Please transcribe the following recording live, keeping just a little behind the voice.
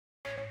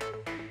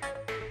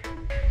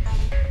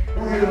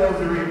Who here loves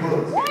to read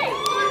books? I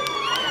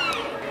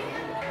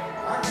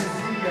can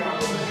see y'all,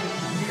 but let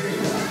me hear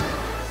y'all.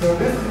 So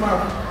this is my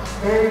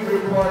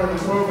favorite part of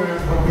the program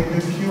when we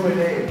do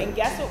Q&A. And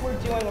guess what we're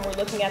doing when we're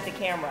looking at the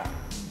camera?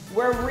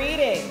 We're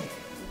reading.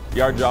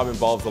 Our job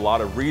involves a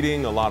lot of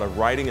reading, a lot of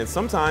writing, and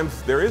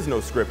sometimes there is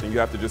no script and you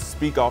have to just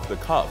speak off the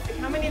cuff.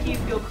 How many of you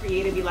feel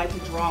creative, you like to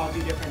draw,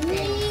 do different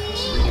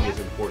things? Reading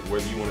is important,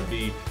 whether you want to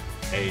be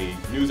a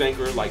news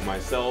anchor like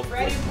myself.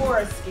 Ready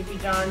for Skippy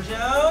John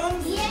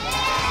Jones?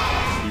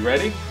 Yeah! You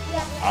ready?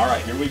 Yeah. All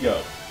right, here we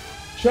go.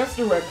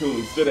 Chester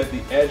Raccoon stood at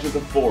the edge of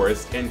the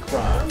forest and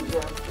cried.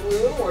 Or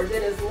flew or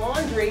did his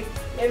laundry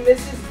in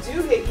Mrs.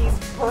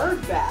 Doohickeys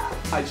bird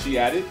bath. She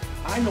added,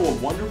 I know a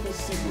wonderful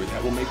secret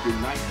that will make your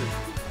night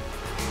as